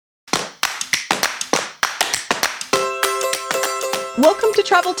Welcome to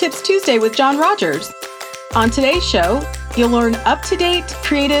Travel Tips Tuesday with John Rogers. On today's show, you'll learn up-to-date,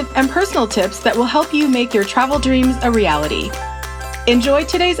 creative, and personal tips that will help you make your travel dreams a reality. Enjoy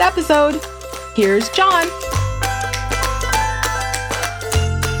today's episode. Here's John.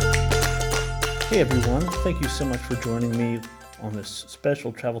 Hey everyone, thank you so much for joining me on this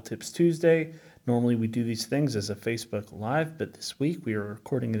special Travel Tips Tuesday. Normally we do these things as a Facebook Live, but this week we are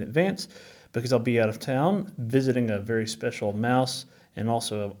recording in advance because I'll be out of town visiting a very special mouse and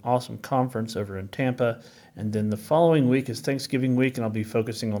also an awesome conference over in Tampa. And then the following week is Thanksgiving week, and I'll be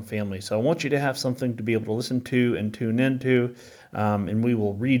focusing on family. So I want you to have something to be able to listen to and tune into, and we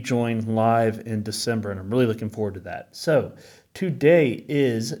will rejoin live in December, and I'm really looking forward to that. So today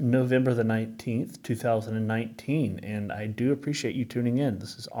is November the 19th, 2019, and I do appreciate you tuning in.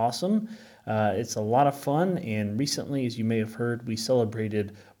 This is awesome. It's a lot of fun, and recently, as you may have heard, we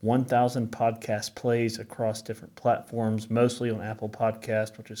celebrated 1,000 podcast plays across different platforms, mostly on Apple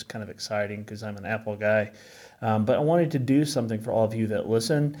Podcast, which is kind of exciting because I'm an Apple guy. But I wanted to do something for all of you that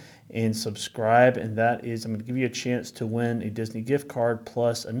listen and subscribe, and that is I'm going to give you a chance to win a Disney gift card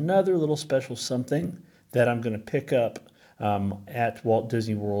plus another little special something that I'm going to pick up at Walt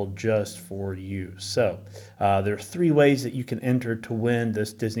Disney World just for you. So there are 3 ways that you can enter to win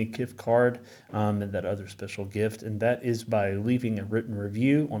this Disney gift card and that other special gift, and that is by leaving a written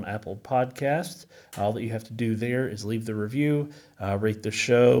review on Apple Podcasts. All that you have to do there is leave the review, rate the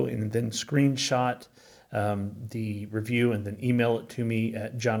show, and then screenshot the review and then email it to me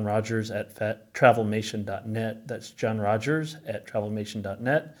at johnrogers@travelmation.net. That's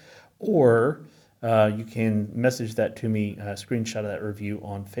johnrogers@travelmation.net. Or you can message that to me, screenshot of that review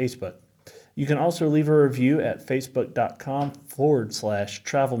on Facebook. You can also leave a review at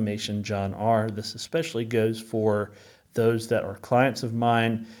facebook.com/TravelmationJohnR. This especially goes for those that are clients of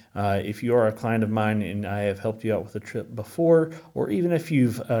mine. If you are a client of mine and I have helped you out with a trip before, or even if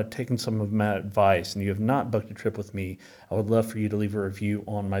you've taken some of my advice and you have not booked a trip with me, I would love for you to leave a review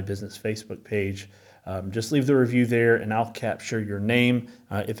on my business Facebook page. Just leave the review there and I'll capture your name.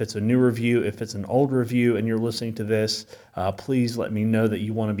 If it's a new review, if it's an old review and you're listening to this, please let me know that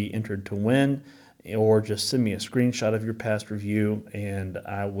you want to be entered to win, or just send me a screenshot of your past review and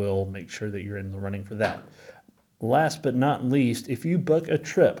I will make sure that you're in the running for that. Last but not least, if you book a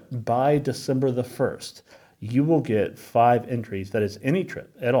trip by December the 1st, you will get 5 entries. That is any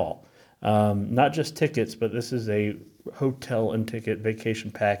trip at all. Not just tickets, but this is a hotel and ticket vacation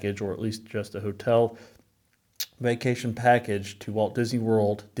package, or at least just a hotel vacation package to Walt Disney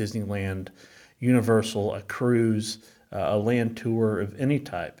World, Disneyland, Universal, a cruise, a land tour of any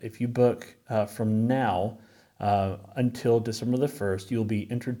type. If you book from now until December the 1st, you'll be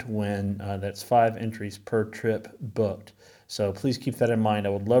entered to win. That's 5 entries per trip booked. So please keep that in mind. I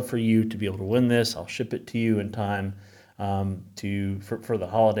would love for you to be able to win this. I'll ship it to you in time for the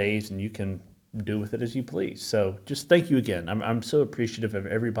holidays, and you can do with it as you please. So just thank you again. I'm so appreciative of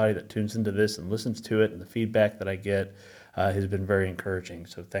everybody that tunes into this and listens to it, and the feedback that I get has been very encouraging.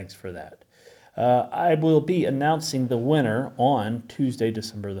 So thanks for that. I will be announcing the winner on Tuesday,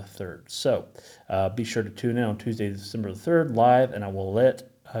 December the 3rd. So be sure to tune in on Tuesday, December the 3rd live, and I will let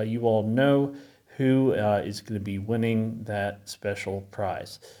you all know who is going to be winning that special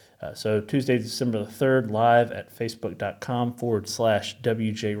prize. So Tuesday, December the 3rd, live at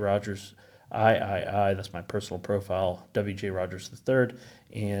facebook.com/WJ Rogers III. That's my personal profile, WJ Rogers III,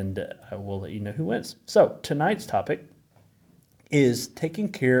 and I will let you know who wins. So tonight's topic is taking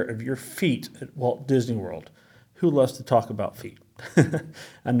care of your feet at Walt Disney World. Who loves to talk about feet?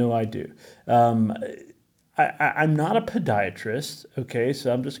 I know I do. I'm not a podiatrist, okay,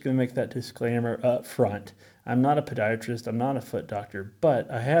 so I'm just going to make that disclaimer up front. I'm not a podiatrist, I'm not a foot doctor, but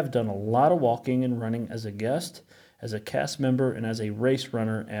I have done a lot of walking and running as a guest, as a cast member, and as a race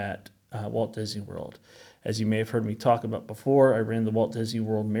runner at Walt Disney World. As you may have heard me talk about before, I ran the Walt Disney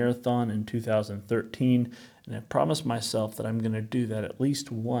World Marathon in 2013, and I promised myself that I'm going to do that at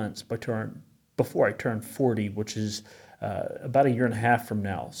least once before I turn 40, which is about a year and a half from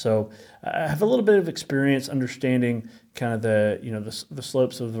now. So I have a little bit of experience understanding kind of the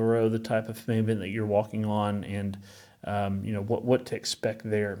slopes of the road, the type of pavement that you're walking on, and what to expect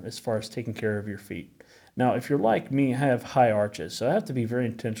there as far as taking care of your feet. Now, if you're like me, I have high arches, so I have to be very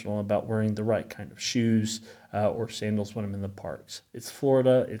intentional about wearing the right kind of shoes or sandals when I'm in the parks. It's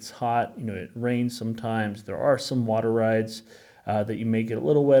Florida, it's hot, it rains sometimes. There are some water rides that you may get a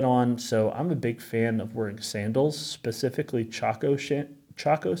little wet on, so I'm a big fan of wearing sandals, specifically Chaco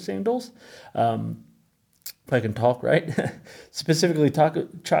sandals. if I can talk right, specifically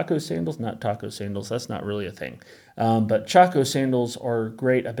Chaco sandals, not taco sandals. That's not really a thing. But Chaco sandals are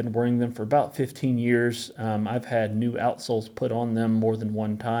great. I've been wearing them for about 15 years. I've had new outsoles put on them more than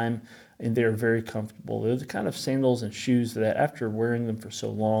one time, and they're very comfortable. They're the kind of sandals and shoes that after wearing them for so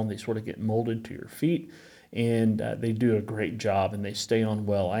long, they sort of get molded to your feet, and they do a great job, and they stay on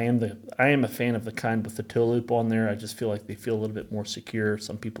well. I am a fan of the kind with the toe loop on there. I just feel like they feel a little bit more secure.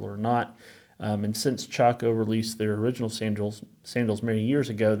 Some people are not. And since Chaco released their original sandals many years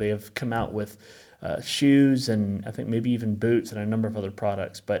ago, they have come out with shoes and I think maybe even boots and a number of other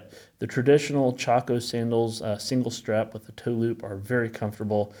products. But the traditional Chaco sandals, single strap with the toe loop, are very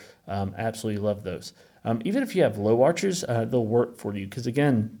comfortable. Absolutely love those. Even if you have low arches, they'll work for you because,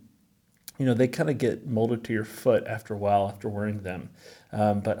 again, they kind of get molded to your foot after a while after wearing them.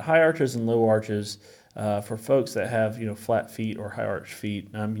 But high arches and low arches, for folks that have flat feet or high arch feet,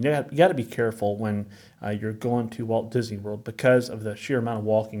 you got to be careful when you're going to Walt Disney World because of the sheer amount of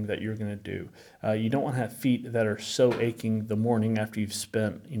walking that you're going to do. You don't want to have feet that are so aching the morning after you've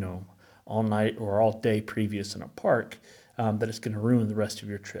spent all night or all day previous in a park that it's going to ruin the rest of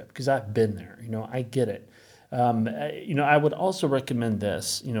your trip. Because I've been there, I get it. I would also recommend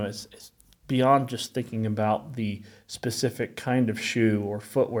this. It's beyond just thinking about the specific kind of shoe or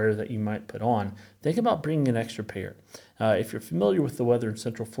footwear that you might put on, think about bringing an extra pair. If you're familiar with the weather in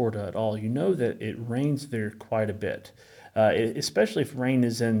Central Florida at all, you know that it rains there quite a bit, especially if rain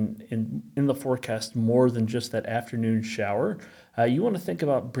is in the forecast more than just that afternoon shower. You want to think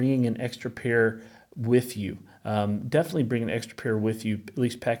about bringing an extra pair with you. Definitely bring an extra pair with you, at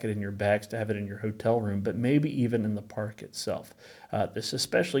least pack it in your bags to have it in your hotel room, but maybe even in the park itself. This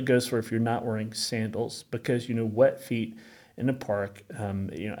especially goes for if you're not wearing sandals because, wet feet in a park, I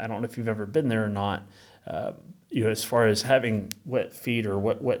don't know if you've ever been there or not, as far as having wet feet or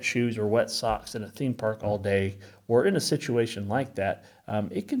wet shoes or wet socks in a theme park all day or in a situation like that,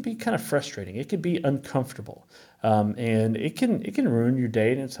 it can be kind of frustrating. It can be uncomfortable. And it can ruin your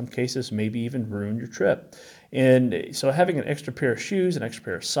day, and in some cases maybe even ruin your trip. And so having an extra pair of shoes, an extra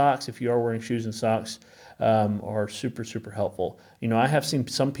pair of socks, if you are wearing shoes and socks, are super, super helpful. I have seen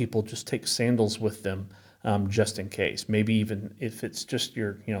some people just take sandals with them just in case. Maybe even if it's just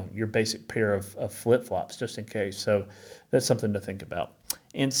your basic pair of flip-flops just in case. So that's something to think about.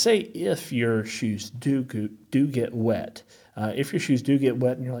 And say if your shoes do get wet. If your shoes do get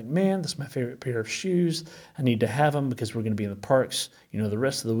wet and you're like, man, this is my favorite pair of shoes, I need to have them because we're going to be in the parks, the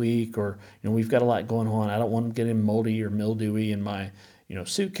rest of the week, or, we've got a lot going on. I don't want them getting moldy or mildewy in my,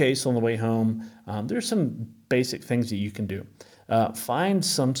 suitcase on the way home. There's some basic things that you can do. Find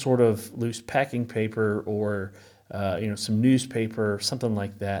some sort of loose packing paper or, some newspaper or something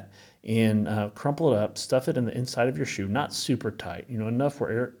like that, and crumple it up, stuff it in the inside of your shoe, not super tight, enough where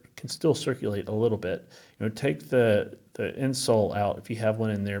air can still circulate a little bit. Take the insole out if you have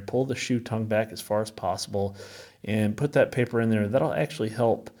one in there, pull the shoe tongue back as far as possible, and put that paper in there. That'll actually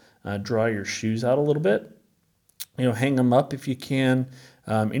help dry your shoes out a little bit. Hang them up if you can.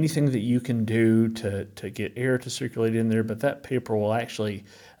 Anything that you can do to get air to circulate in there, but that paper will actually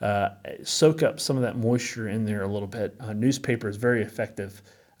soak up some of that moisture in there a little bit. Newspaper is very effective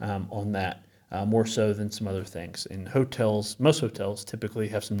on that. More so than some other things. In hotels, most hotels typically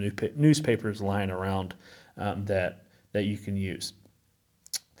have some newspapers lying around that you can use.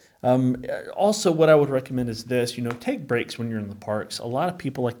 Also, what I would recommend is this, take breaks when you're in the parks. A lot of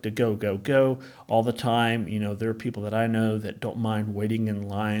people like to go all the time. There are people that I know that don't mind waiting in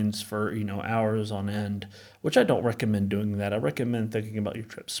lines for, hours on end, which I don't recommend doing that. I recommend thinking about your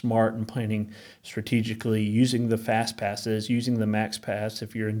trip smart and planning strategically, using the fast passes, using the max pass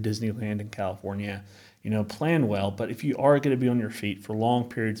if you're in Disneyland in California. Plan well, but if you are going to be on your feet for long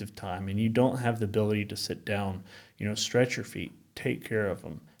periods of time and you don't have the ability to sit down, stretch your feet, take care of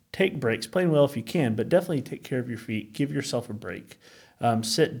them. Take breaks, plan well if you can, but definitely take care of your feet. Give yourself a break.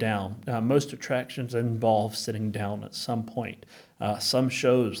 Sit down. Most attractions involve sitting down at some point. Some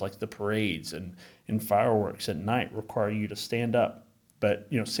shows like the parades and fireworks at night require you to stand up. But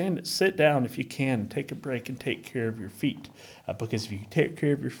sit down if you can, take a break and take care of your feet. Because if you take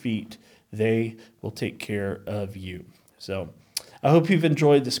care of your feet, they will take care of you. So I hope you've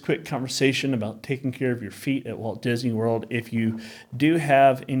enjoyed this quick conversation about taking care of your feet at Walt Disney World. If you do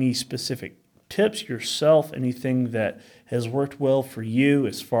have any specific tips yourself, anything that has worked well for you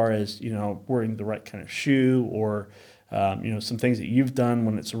as far as, wearing the right kind of shoe or, some things that you've done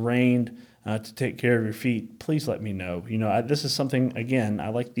when it's rained to take care of your feet, please let me know. This is something, again, I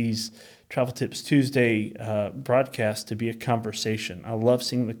like these Travel Tips Tuesday broadcast to be a conversation. I love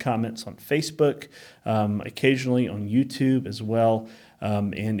seeing the comments on Facebook, occasionally on YouTube as well.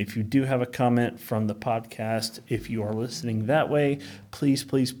 And if you do have a comment from the podcast, if you are listening that way, please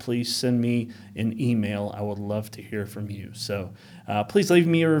send me an email. I would love to hear from you. So please leave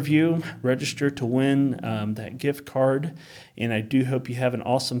me a review, register to win that gift card. And I do hope you have an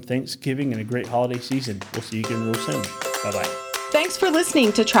awesome Thanksgiving and a great holiday season. We'll see you again real soon. Bye-bye. Thanks for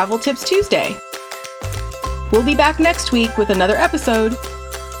listening to Travel Tips Tuesday. We'll be back next week with another episode.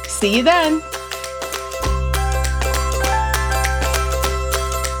 See you then.